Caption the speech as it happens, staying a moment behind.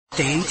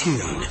Stay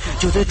tuned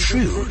to the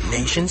True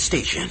Nation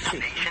Station.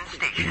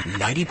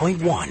 90.1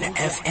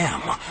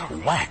 FM,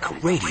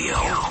 WACK Radio.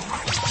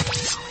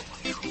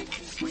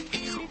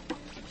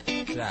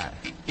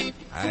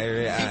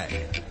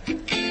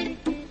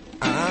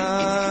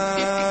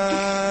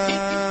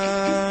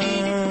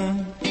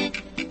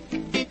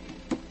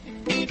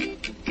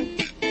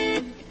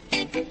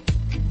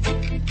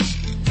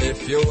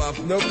 If you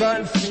have no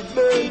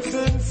confidence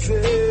in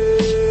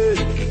sin,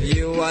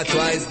 you are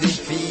twice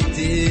defeated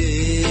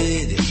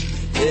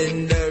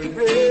in the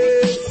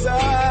race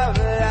of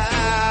life.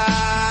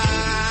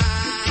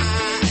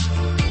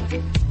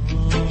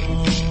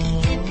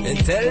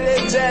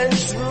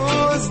 Intelligence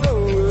rules the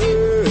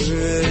world,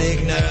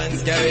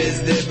 ignorance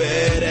carries the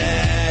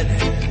burden.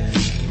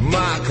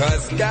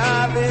 Marcus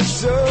Garvey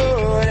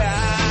showed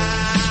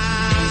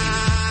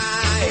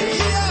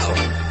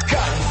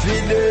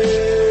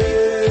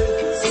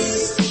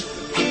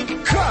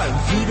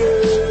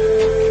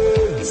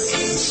confidence,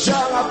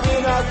 strong up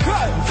in our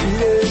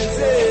confidence,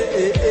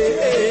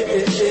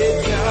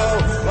 now,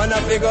 when I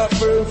pick up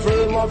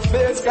firm up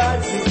face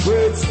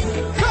consequence,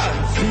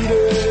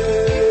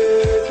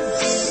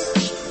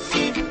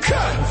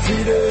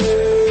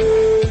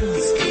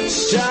 confidence,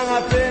 strong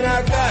up in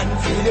our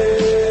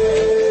confidence,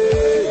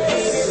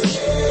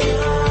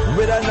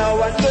 with a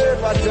now and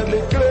never to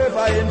be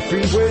clever in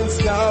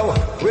frequency now,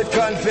 with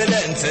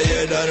confidence,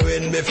 you done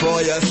win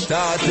before you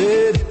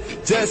started.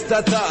 Just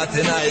a thought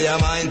in your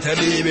mind to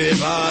be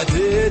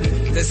reported.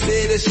 To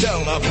see the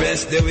strong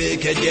oppress the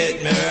wicked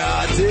get me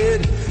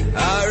rotted.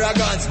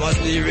 Arrogance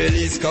must be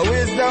released cause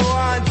wisdom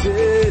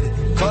wanted.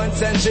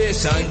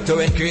 Concentration to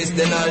increase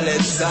the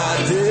knowledge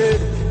sorted.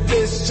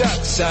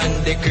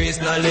 Distraction decrease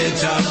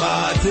knowledge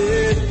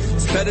aborted.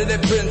 Study the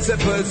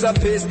principles of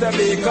peace to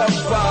be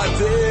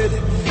comforted.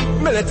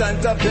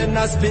 Militant up in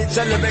a speech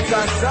and lyrics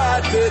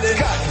assorted.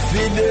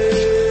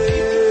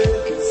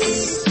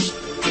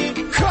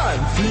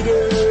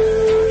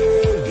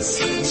 Confidence,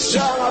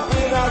 strong up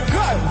in our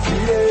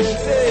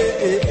confidence,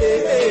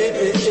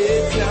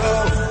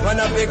 now, when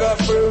I pick up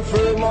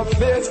firm up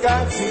face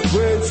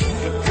consequence,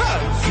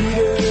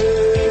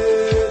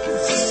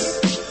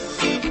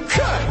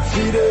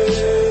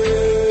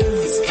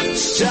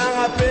 confidence, strong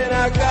up in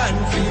our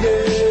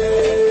confidence,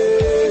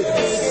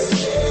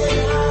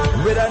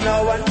 with a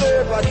now and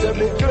never to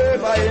be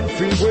clever in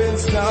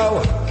frequency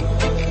now.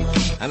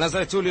 And as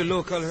I told you,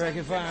 local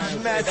reggae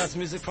vibes, that's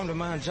music from the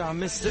man John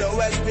Mystic. And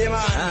we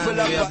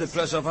have the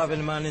pleasure of having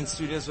the man in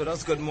studios with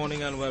us. Good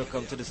morning and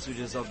welcome to the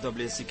studios of WACK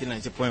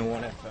 90.1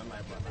 FM,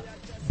 my brother.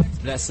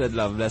 Blessed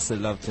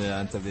love to you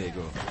and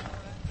Tobago.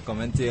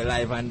 Coming to you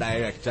live and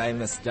direct, John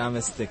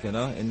Mystic, you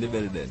know, in the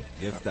building.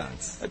 Give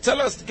thanks.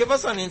 Give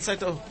us an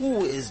insight of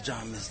who is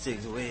John Mystic,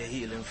 where you're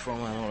healing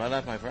from and all of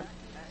that, my friend.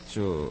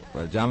 Sure.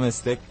 Well, John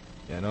Mystic,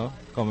 you know,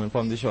 coming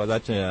from the shores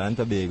of Trinidad and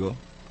Tobago.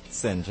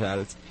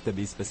 Central, to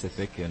be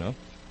specific, you know,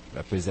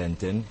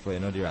 representing for, you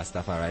know, the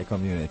Rastafari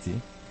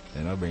community,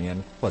 you know,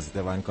 bringing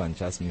positive and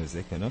conscious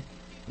music, you know,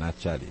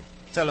 naturally.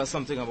 Tell us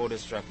something about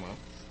this track, man.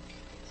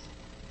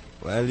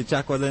 Well, the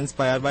track was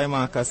inspired by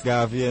Marcus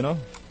Garvey, you know,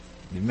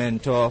 the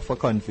mentor for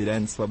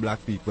confidence for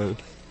black people,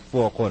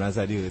 four corners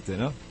of the earth, you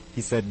know.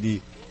 He said the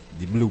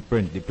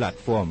blueprint, the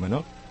platform, you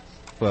know,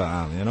 for,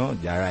 you know,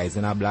 the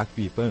rising of black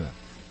people. You know?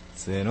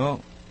 So, you know,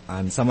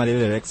 and some of the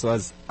lyrics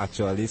was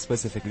actually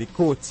specifically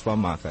quotes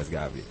from Marcus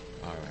Garvey.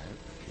 All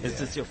right. Is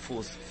this your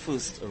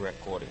first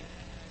recording?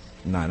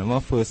 No, my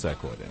first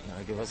recording.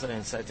 Give us an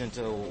insight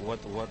into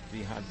what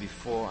we had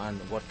before and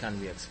what can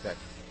we expect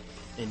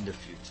in the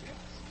future.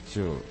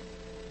 Sure.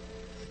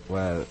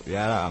 Well, we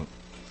are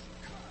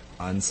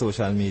on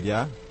social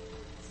media,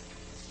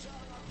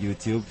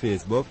 YouTube,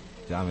 Facebook,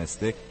 John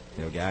Mystic.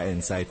 You get an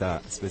insight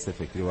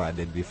specifically what I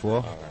did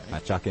before.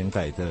 Right. A track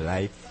entitled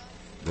Life,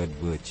 Good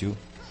Virtue,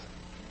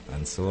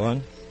 and so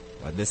on.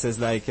 But this is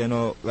like, you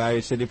know, we are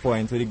reaching the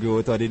point where the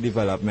growth or the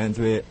development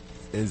where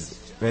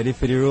is ready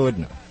for the road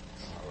now.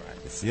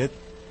 Alright. You see it?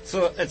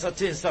 So it's a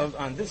taste of,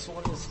 and this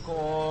one is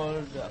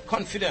called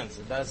Confidence.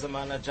 That's the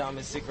man of John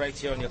Mystic right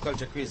here on your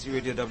Culture Crazy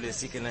Radio, WACK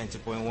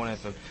 90.1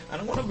 FM.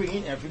 And I'm going to bring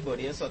in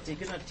everybody. So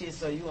taking a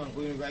taste of you and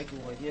going right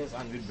over here,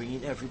 and we'll bring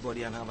in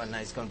everybody and have a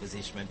nice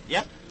conversation.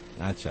 Yeah?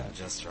 That's right.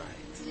 Just right.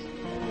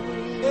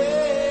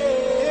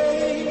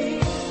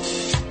 Hey,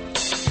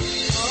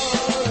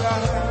 all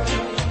right.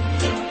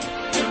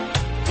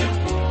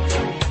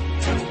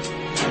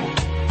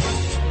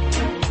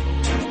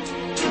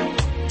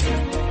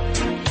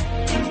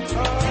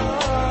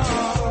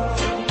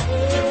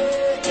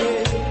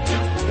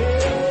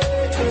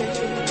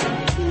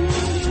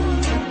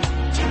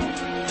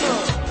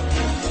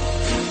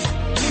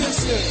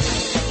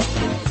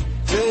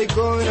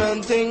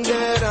 Gonna think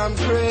that I'm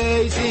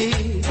crazy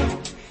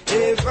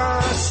if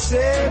I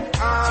said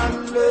I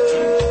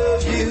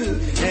love you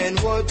and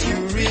what you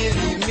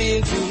really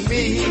mean to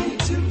me.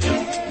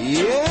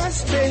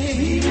 Yes,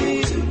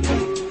 baby,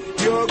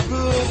 you're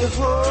good,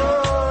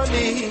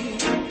 honey,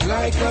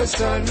 like a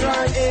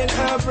sunrise in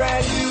a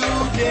brand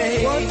new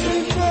day. What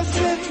if I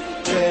say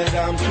that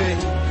I'm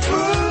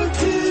faithful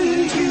to you?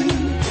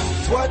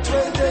 What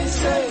will they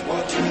say?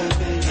 What will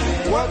they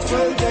say? What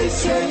will they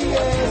say?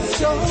 Yes.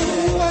 So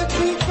what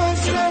if I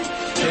say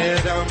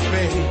that I'm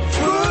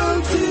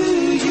faithful to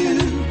you?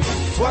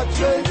 What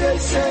will they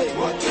say?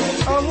 What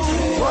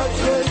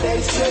will they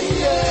say?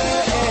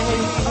 Yeah.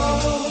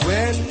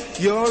 When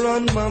you're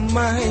on my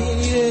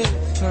mind,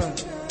 yeah.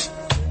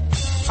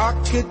 I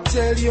could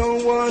tell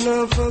you're one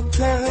of a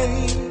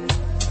kind,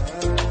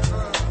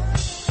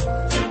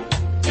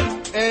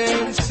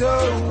 and so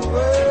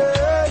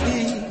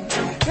worthy,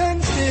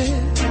 and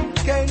still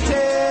can't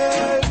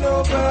tell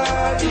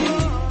nobody.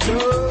 No.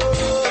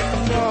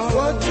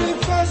 What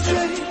if I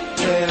say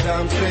that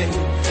I'm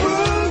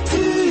faithful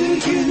to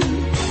you?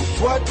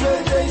 What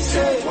will they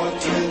say? What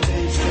will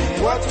they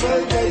say? What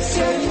will they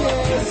say?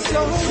 Yes.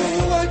 So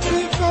what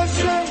if I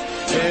say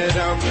that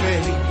I'm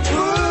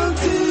faithful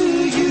to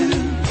you?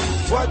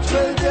 What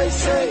will they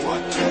say?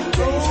 What will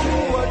they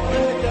say? What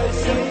will they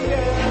say?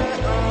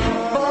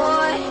 Yeah.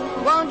 Boy,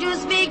 won't you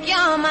speak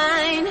your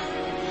mind?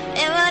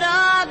 It would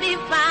all be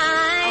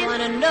fine. I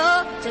wanna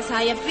know just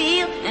how you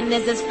feel, and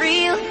is this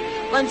real?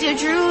 Once you're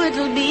true,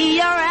 it'll be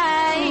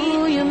alright.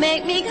 Ooh, you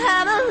make me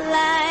come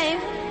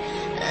alive.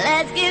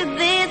 Let's give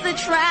this a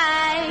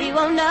try. We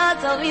won't know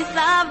till we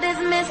solve this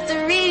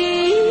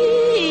mystery.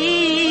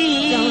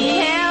 Don't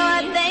care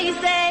what they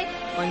say.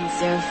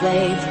 Once you're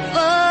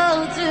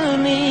faithful to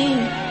me,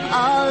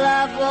 all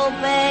love will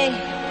pay.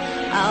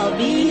 I'll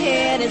be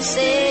here to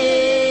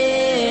say.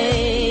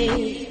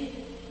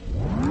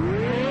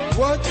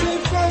 What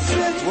if I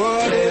say?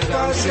 What if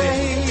I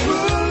say?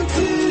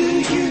 To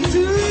you?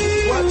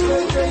 What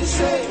will they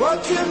say?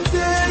 What if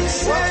they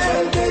say? What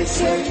will they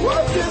say?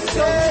 What if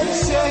they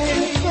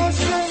say?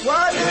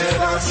 What if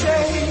I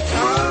say?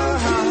 To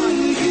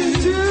you?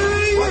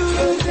 What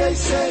will they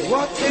say?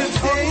 What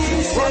if they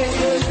say? What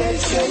will they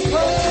say?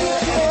 What will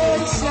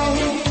they say?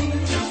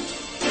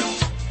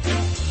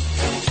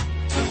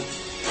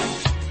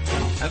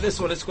 And this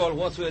one is called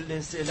What Will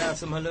They Say?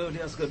 That's a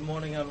Melodyus. Good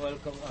morning and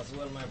welcome as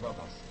well, my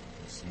brother.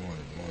 This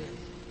morning.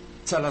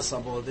 Tell us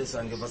about this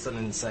and give us an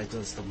insight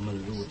as to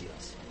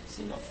Melodyus. It's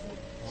enough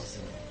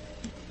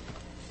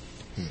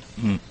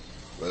food.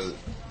 Well,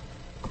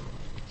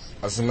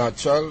 as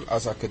natural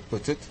as I could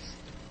put it,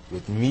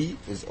 with me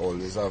is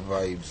always a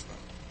vibes.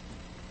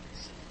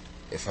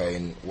 If I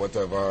in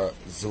whatever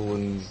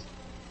zone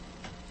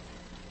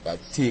that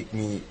take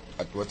me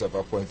at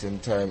whatever point in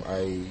time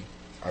I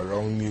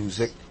around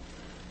music,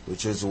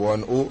 which is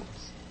 1-0,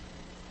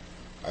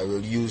 I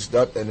will use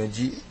that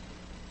energy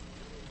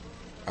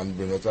and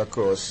bring it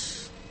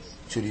across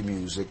to the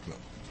music now.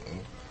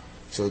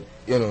 So,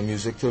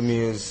 music to me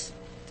is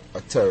a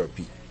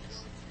therapy.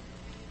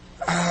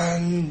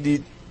 And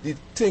the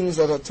things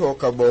that I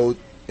talk about,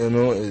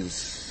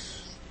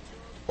 is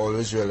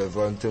always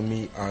relevant to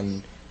me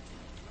and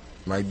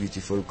my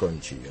beautiful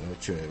country,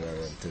 Trinidad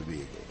and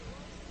Tobago.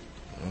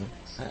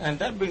 And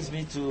that brings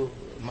me to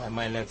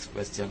my next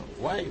question.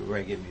 Why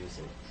reggae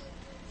music?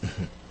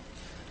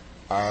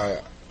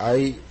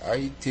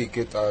 I take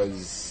it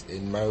as,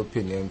 in my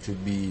opinion, to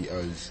be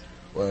as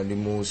one of the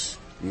most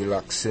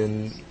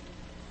relaxing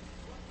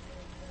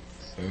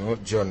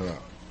genre,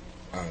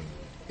 and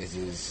it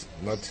is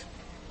not.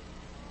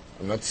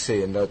 I'm not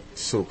saying that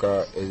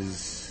soca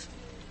is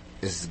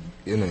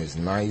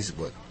nice,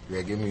 but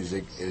reggae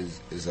music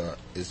is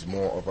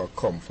more of a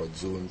comfort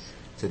zone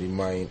to the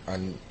mind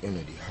and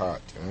the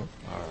heart.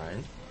 All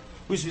right.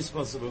 Who's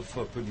responsible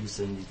for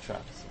producing the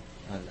tracks?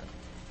 And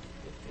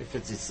if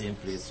it's the same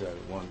place,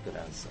 one could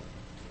answer.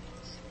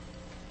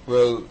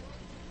 Well,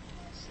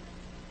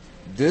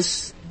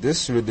 this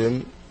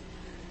rhythm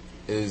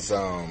is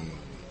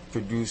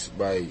produced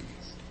by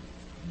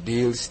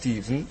Dale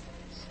Stephen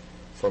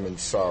from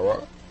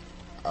Insara.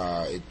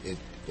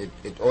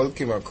 It all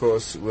came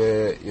across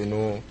where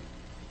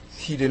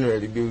he didn't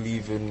really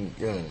believe in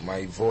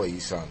my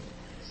voice, and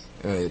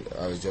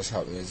I was just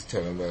happy to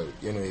tell him that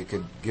he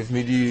could give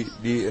me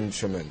the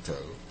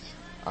instrumental,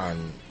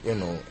 and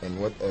in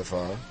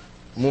whatever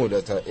mode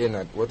that I'm in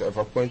at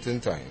whatever point in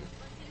time,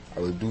 I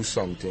will do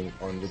something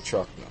on the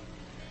track now.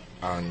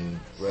 And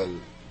the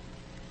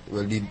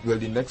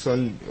next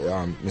one,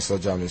 Mr.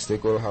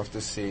 Jamestic will have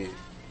to say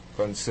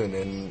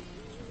concerning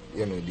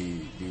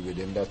the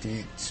rhythm that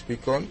he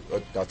speak on,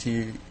 that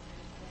he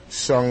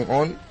sung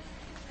on.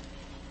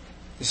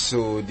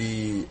 So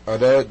the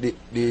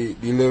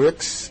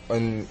lyrics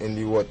in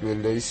the What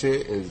Will They Say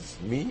is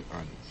me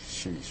and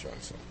Shiri's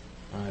Ransom.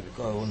 Alright,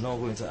 because we're now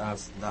going to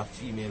ask that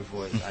female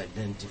voice,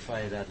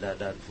 identify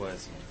that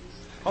voice.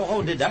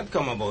 How did that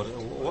come about?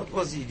 What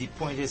was the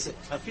point? He said,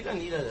 I feel I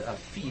need a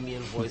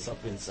female voice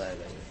up inside.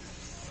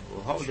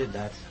 How did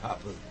that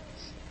happen?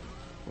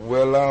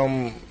 Well,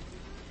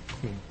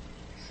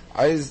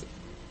 I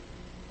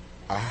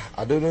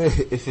don't know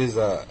if it's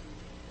I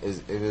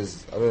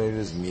don't know if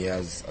it's me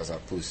as a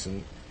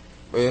person,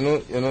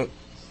 but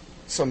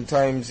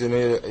sometimes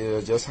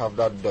you just have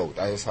that doubt.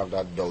 I just have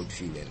that doubt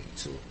feeling.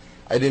 So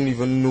I didn't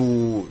even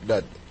know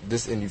that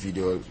this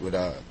individual would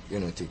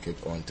take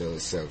it on to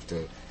herself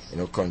to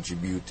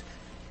contribute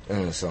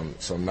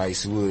some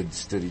nice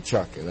words to the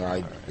track.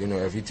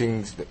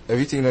 Everything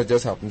that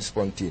just happened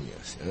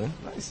spontaneous.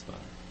 Nice, man.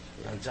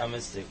 And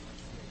Jamistic,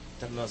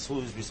 tell us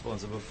who is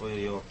responsible for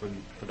your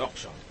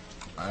production.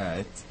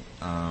 Alright.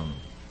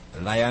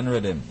 Lion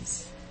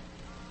Rhythms.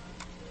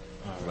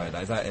 Right,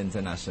 that's an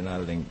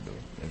international link though.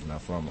 It's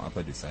not from a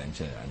producer in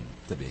Trinidad and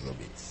Tobago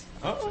base.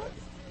 Oh,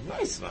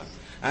 nice, man.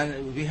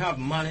 And we have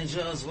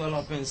manager as well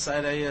up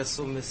inside here.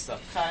 So Mr.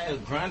 Kyle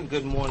Grant,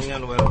 good morning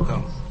and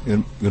welcome.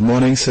 Good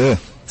morning, sir.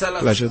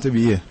 Pleasure to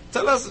be here.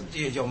 Tell us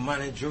your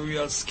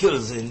managerial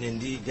skills in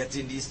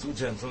getting these two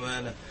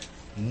gentlemen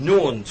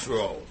known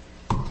throughout.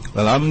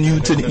 Well, I'm new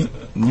to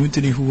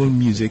the whole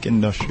music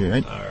industry,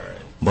 right? All right.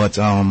 But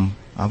I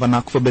have a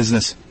knack for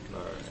business. All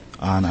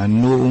right. And I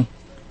know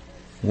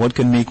what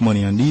can make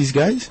money, and these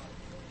guys,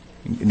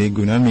 they're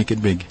gonna make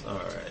it big. All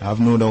right. I have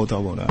no doubt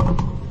about that.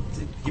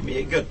 Give me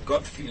a good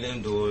gut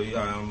feeling though.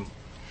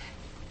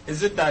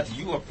 Is it that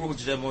you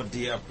approach them or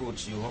they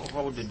approach you?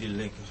 How did the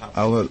link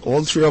happen? Well,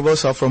 all three of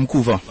us are from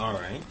Cuba. All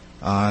right.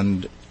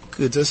 And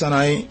Curtis and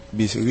I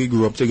basically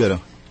grew up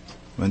together.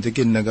 Went to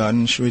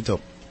kindergarten straight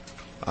up.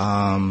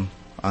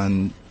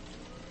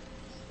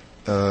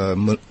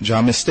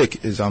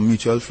 Jamistic is a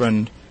mutual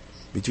friend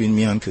between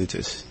me and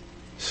Curtis.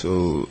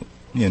 So,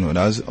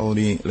 that's how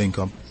the link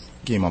up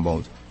came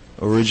about.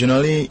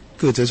 Originally,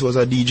 Curtis was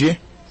a DJ,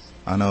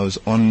 and I was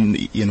on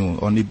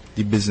the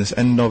business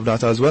end of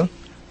that as well.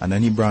 And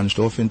then he branched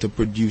off into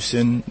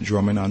producing,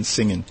 drumming, and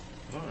singing.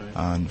 All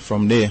right. And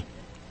from there,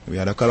 we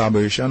had a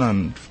collaboration,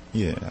 and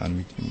we're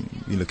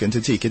looking to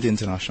take it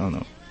international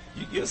now.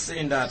 You're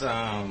saying that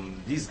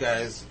these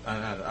guys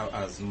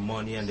has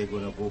money and they're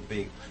going to go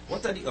big.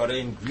 What are the other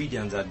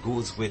ingredients that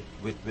goes with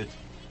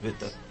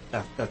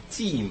a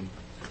team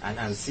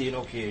and saying,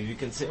 okay, you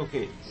can say,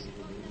 okay,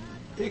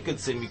 they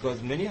could sing,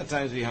 because many a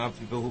times we have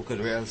people who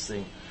could really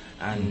sing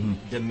and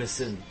they're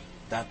missing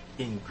that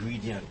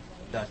ingredient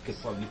that could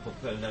probably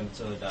propel them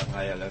to that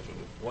higher level.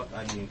 What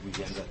are the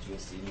ingredients that you're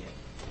seeing here?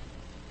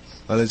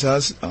 Well, it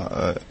has,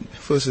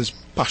 first is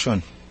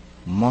passion.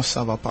 Must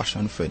have a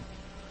passion for it.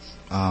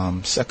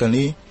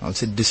 Secondly, I would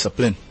say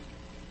discipline.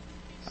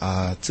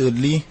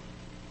 Thirdly,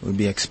 would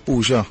be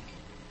exposure.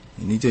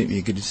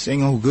 You could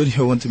sing how good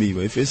you want to be,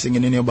 but if you're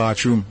singing in your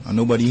bathroom and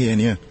nobody hearing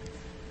you,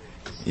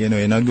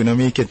 you're not gonna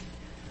make it.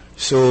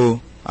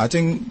 So I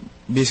think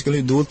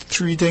basically those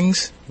three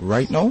things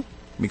right now,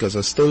 because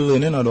I'm still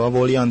learning, I don't have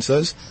all the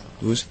answers.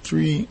 Those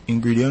three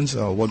ingredients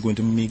are what's going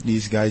to make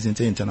these guys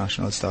into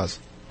international stars.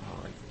 All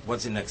right.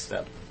 What's the next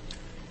step?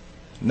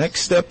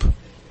 Next step,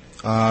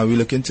 we're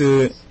looking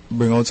to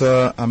bring out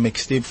a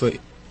mixtape for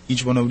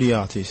each one of the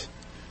artists.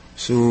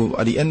 So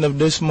at the end of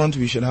this month,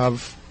 we should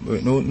have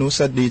no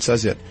set dates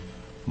as yet,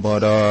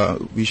 but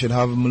we should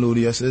have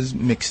Melodyus's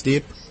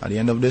mixtape at the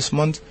end of this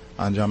month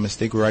and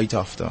Jamistic right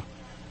after.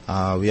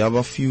 We have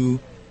a few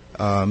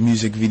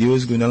music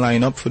videos going to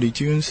line up for the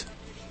tunes.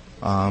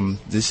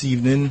 This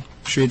evening,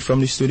 straight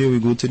from the studio, we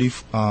go to the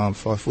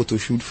for a photo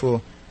shoot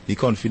for the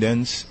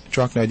Confidence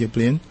track that you're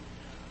playing,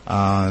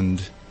 and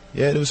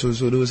those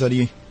are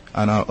the.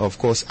 And of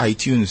course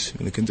iTunes.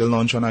 We're looking to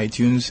launch on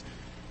iTunes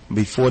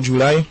before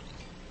July.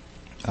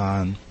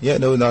 And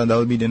that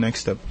will be the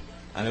next step.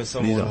 And if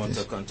someone wants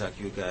to contact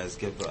you guys,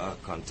 give a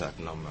contact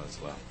number as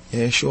well.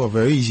 Yeah, sure,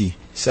 very easy.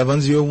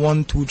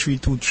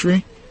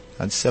 701-2323.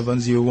 That's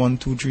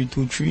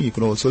 701-2323. You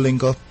can also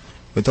link up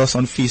with us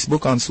on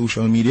Facebook and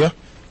social media.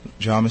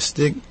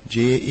 Jamistic,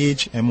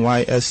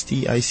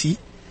 JHMYSTIC,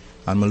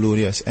 and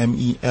Melodyus,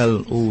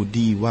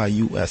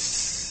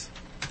 MELODYUS.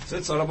 So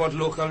it's all about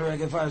local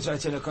reggae vibes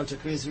right here in the Culture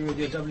Crazy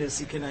Radio,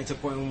 WACK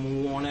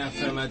 90.1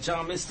 FM at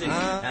Jamistic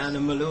and the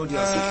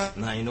Melodyus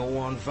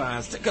 901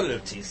 vibes. Take a little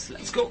taste.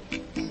 Let's go.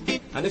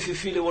 And if you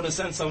feel you want to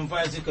send some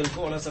vibes, you can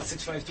call us at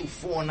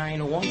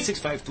 652-4901,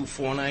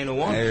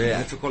 652-4901.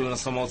 And if you're calling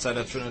us from outside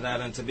of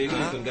Trinidad and Tobago,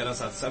 you can get us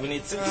at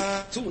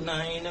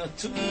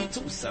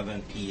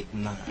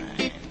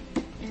 786-292-2789.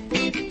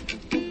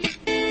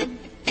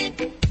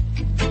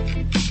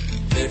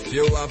 If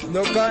you have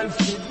no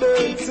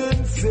confidence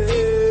in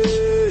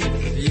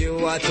self,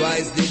 you are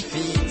twice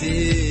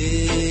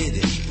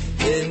defeated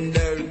in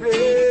the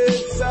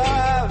race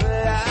of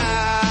life.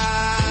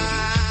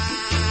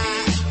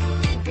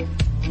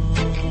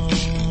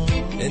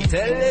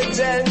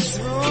 Intelligence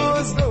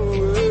rules the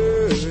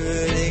world,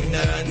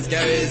 ignorance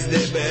carries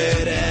the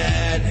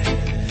burden.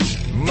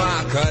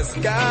 Marcus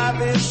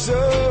Garvey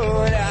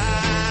showed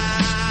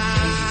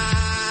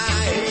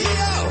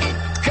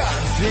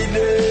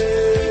confidence.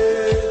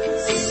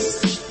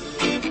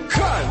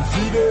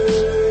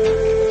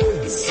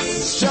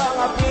 Strong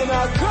up in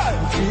our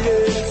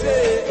confidence.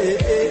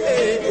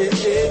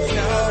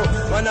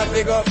 Now, when I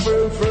pick up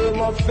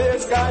firm up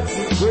face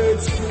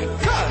consequence.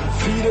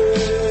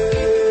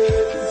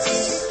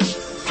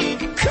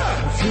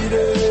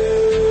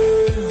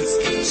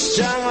 Confidence.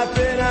 Strong up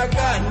in our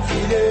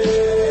confidence.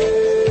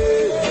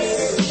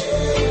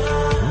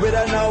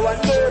 Whether now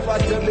and never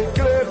to be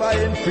clever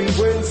in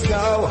frequency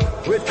now.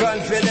 With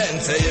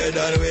confidence, you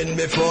done win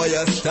before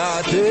you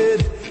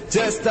started.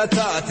 Just a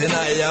thought in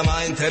your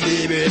mind to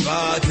be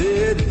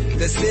reported.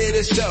 To see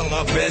the strong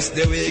oppress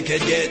the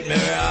wicked get me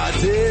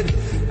rotted.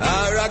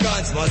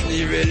 Arrogance must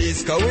be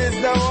released, cause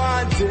wisdom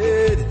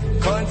wanted.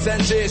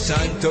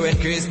 Concentration to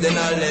increase the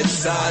knowledge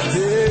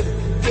sorted.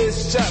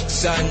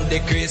 Distraction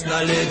decrease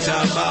knowledge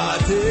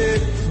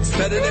aborted.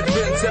 Study the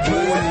principle,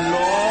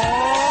 Lord.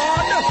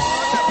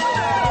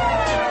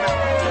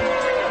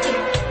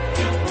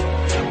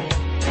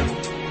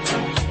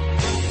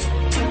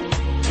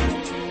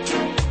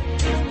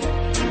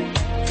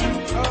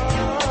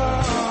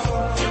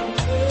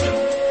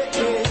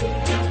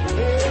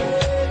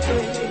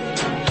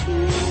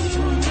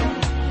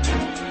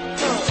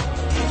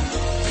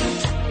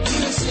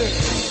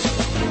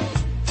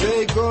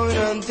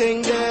 Don't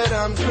think that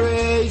I'm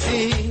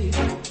crazy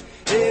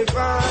if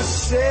I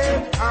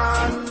said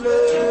I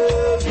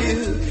love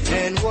you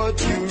and what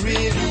you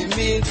really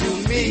mean to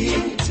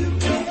me.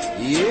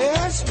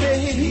 Yes,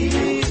 baby,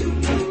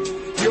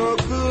 you're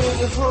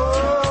good,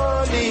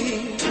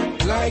 holy,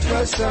 like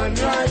a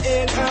sunrise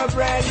in a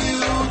brand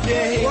new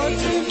day. What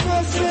if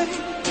I say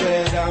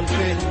that I'm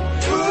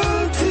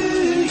faithful to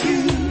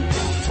you?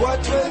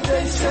 What will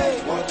they say?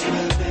 What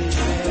will they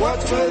say?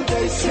 What will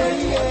they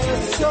say?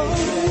 Yes, so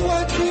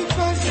what if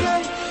I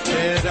say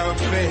that I'm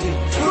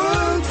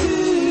faithful to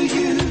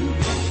you?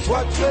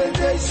 What will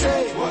they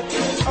say? What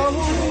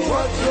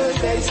will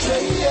they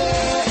say?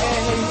 Yeah.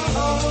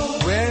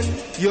 When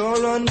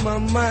you're on my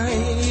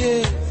mind,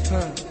 yeah,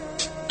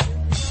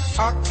 I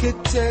could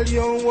tell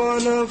you're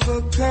one of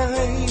a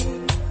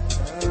kind,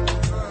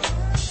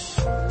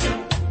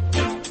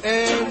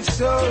 and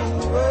so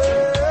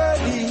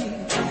worthy.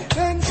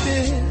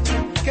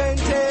 Can't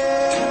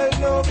tell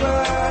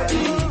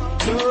nobody,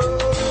 no.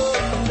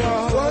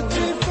 What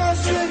if I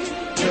say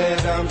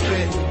that I'm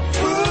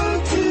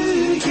faithful to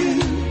you?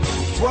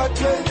 What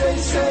will they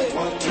say?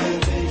 What will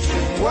they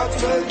say? What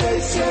will they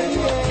say?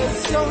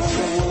 Yes, so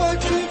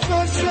what if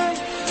I say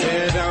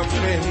that I'm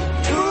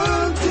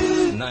faithful to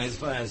you? Nice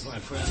vibes, my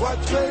friend. What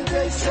will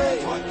they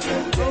say? What will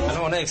they say? And I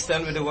want to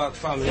extend with the WACK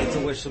family to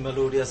wish the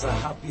Melodyus a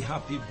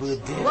happy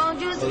birthday. Won't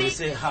you So we speak?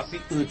 say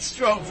happy Earth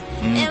Strong.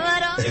 Never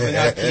don't. If we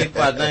got cake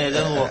pad now, you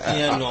don't walk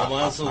in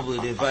normal, so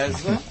birthday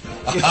vibes, man.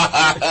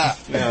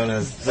 You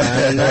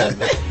understand that?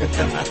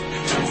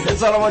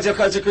 It's all about your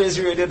Culture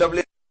Crazy Radio,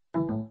 WACK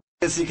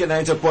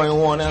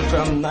 90.1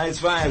 FM, nice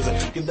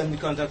vibes. Give them the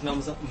contact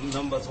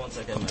numbers once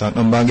again. Contact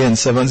number again,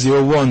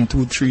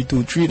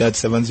 701-2323.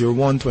 That's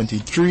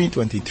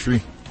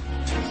 701-2323.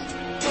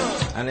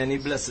 And any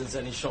blessings,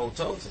 any shout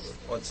out?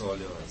 What's all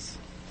yours?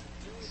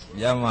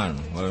 Yeah, man.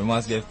 Well, we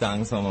must give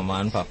thanks to my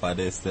man, Papa,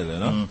 they still, you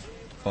know.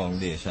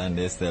 Foundation,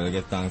 they still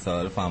give thanks to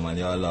all the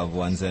family, all loved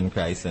ones in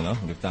Christ, you know.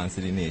 Give thanks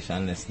to the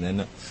nation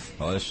listening,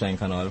 all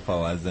strength and all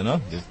powers, you know.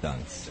 Give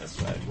thanks.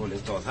 That's right. Holy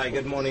thoughts. Hi,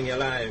 good morning, you're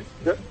live.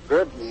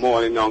 Good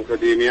morning, Uncle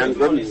Damien.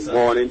 Good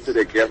morning to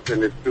the guests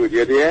in the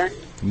studio there.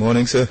 Good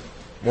morning, sir.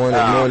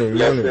 Morning.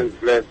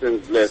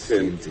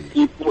 Blessings.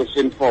 Keep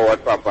pushing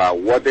forward, Papa.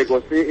 What they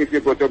go say, if you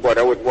go to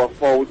bother with what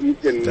food you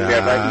can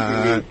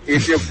never eat.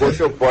 If you go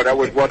to bother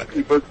with what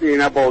people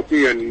saying about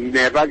you, you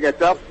never get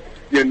up.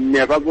 You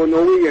never go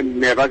nowhere. You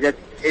never get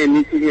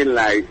anything in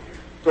life.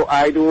 So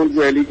I don't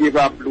really give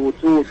up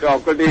Bluetooth,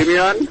 Uncle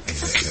Damien.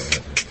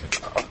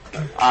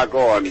 Go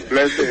on.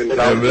 Blessings.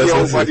 I'll see you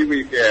over the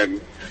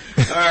weekend.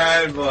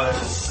 Alright,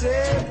 boys.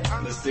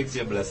 Let's stick to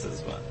your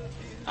blessings, man.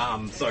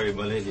 Sorry,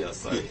 Melodyus,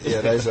 sorry.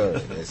 Yeah, that's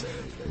alright.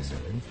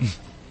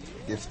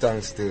 Give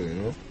thanks still, you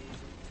know.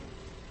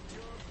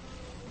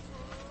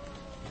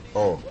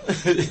 Oh.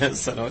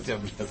 Yes, send out your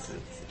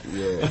blessings.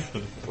 Yeah.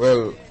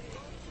 Well,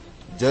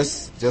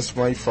 just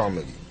my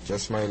family,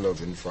 just my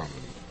loving family.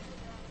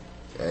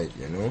 Right,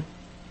 you know,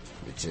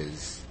 which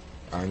is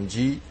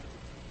Angie,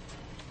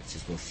 which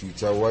is my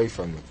future wife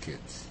and my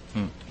kids.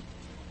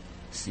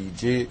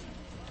 CJ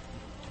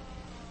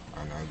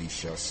and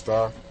Alicia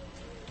Star.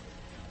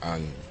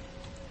 And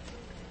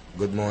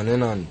good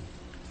morning and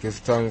give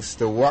thanks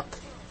to WACK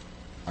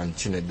and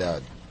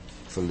Trinidad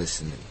for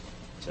listening.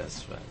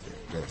 Just right.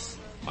 Yes.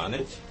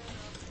 Manage.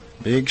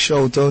 Big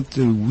shout out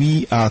to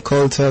We Are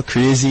Culture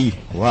Crazy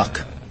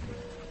WACK.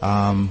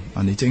 And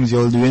the things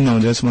you're doing now,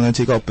 just want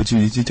to take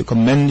opportunity to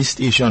commend the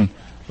station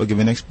for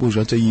giving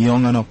exposure to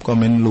young and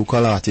upcoming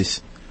local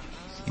artists.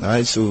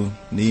 Alright, so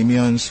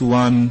Damien,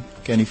 Suwan,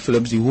 Kenny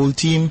Phillips, the whole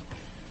team,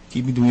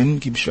 keep doing,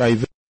 keep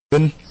striving,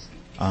 and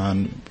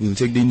we'll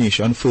take the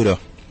nation further.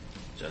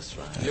 Just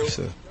right. Yes,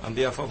 sir. On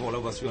behalf of all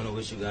of us, we want to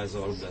wish you guys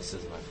all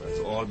blessings, my friends.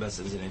 All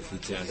blessings in your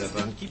future endeavor.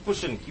 And keep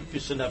pushing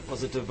that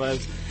positive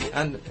vibes.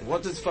 And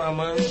what is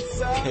farmers?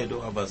 They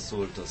don't have a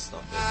soul to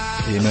stop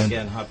it. Amen.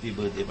 Again, happy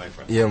birthday, my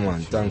friend. Yeah,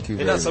 man. Thank you.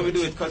 And that's how we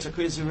do it. Culture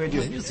Crazy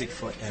Radio, music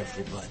for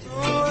everybody.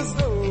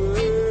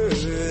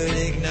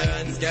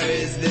 Ignorance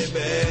carries the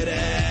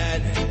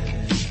burden.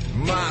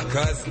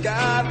 Marcus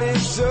Garvey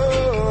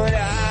showed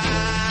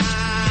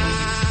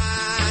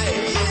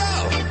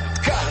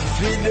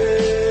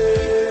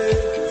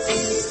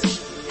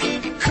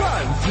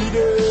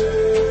confidence,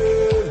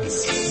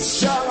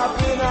 shut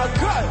up in our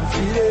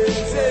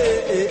confidence.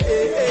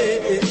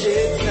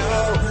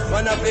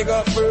 big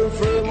up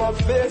firm up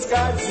face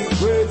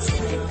consequence.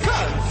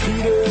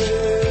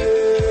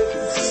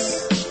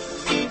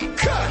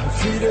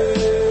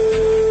 Confidence,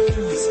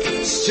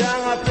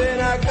 strong up in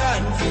a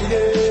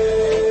confidence.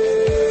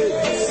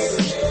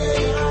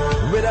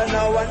 With a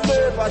now and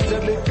never to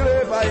be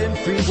clever in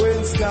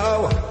frequency now.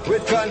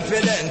 With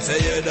confidence,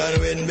 you done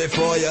win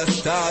before you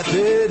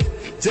started.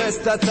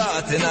 Just a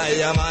thought in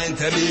your mind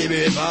to be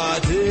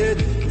reported.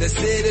 The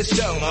say the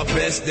strong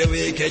oppress the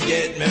wicked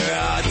get me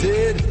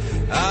rotted.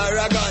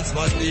 Arrogance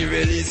must be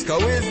released,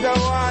 cause wisdom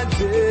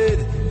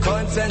wanted.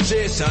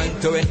 Concentration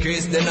to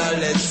increase the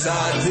knowledge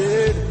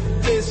sorted.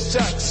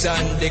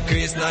 Distraction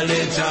decrease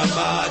knowledge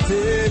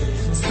aborted.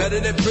 Study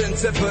the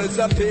principles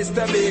of peace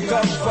to be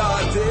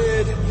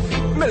comforted.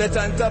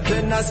 Militant up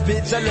in a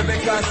speech and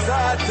living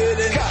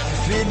concerted.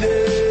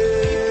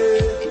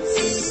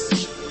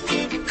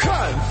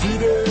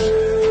 Confidence.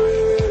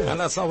 And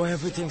that's how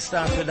everything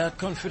starts with that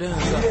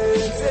confidence.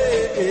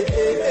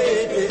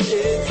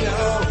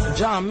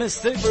 John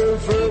Mystic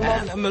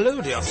and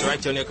Melodyus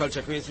right on your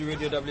Culture Crazy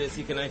Radio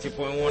WACK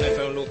 90.1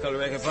 FM local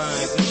reggae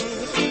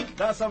vibes.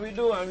 That's how we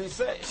do, and we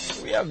say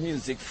we have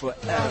music for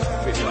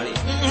everybody.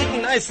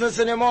 Niceness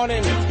in the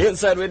morning.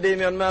 Inside with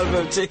Damien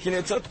Melville, taking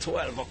it to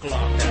 12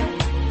 o'clock.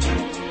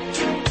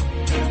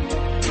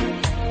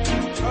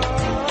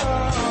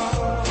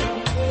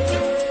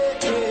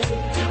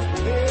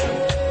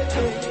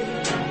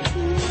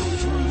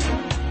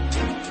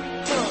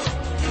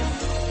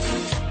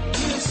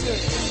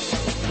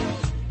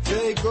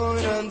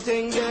 Gonna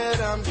think that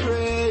I'm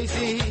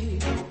crazy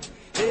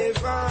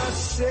if I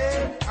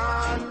said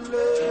I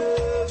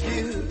love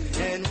you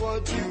and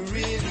what you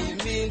really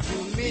mean to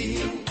me.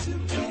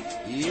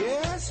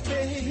 Yes,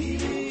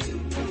 baby,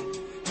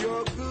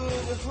 you're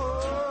good,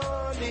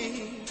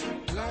 honey,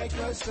 like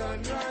a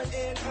sunrise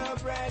in a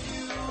brand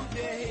new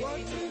day. What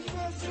if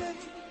I say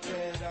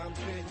that I'm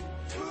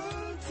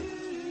faithful to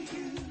you?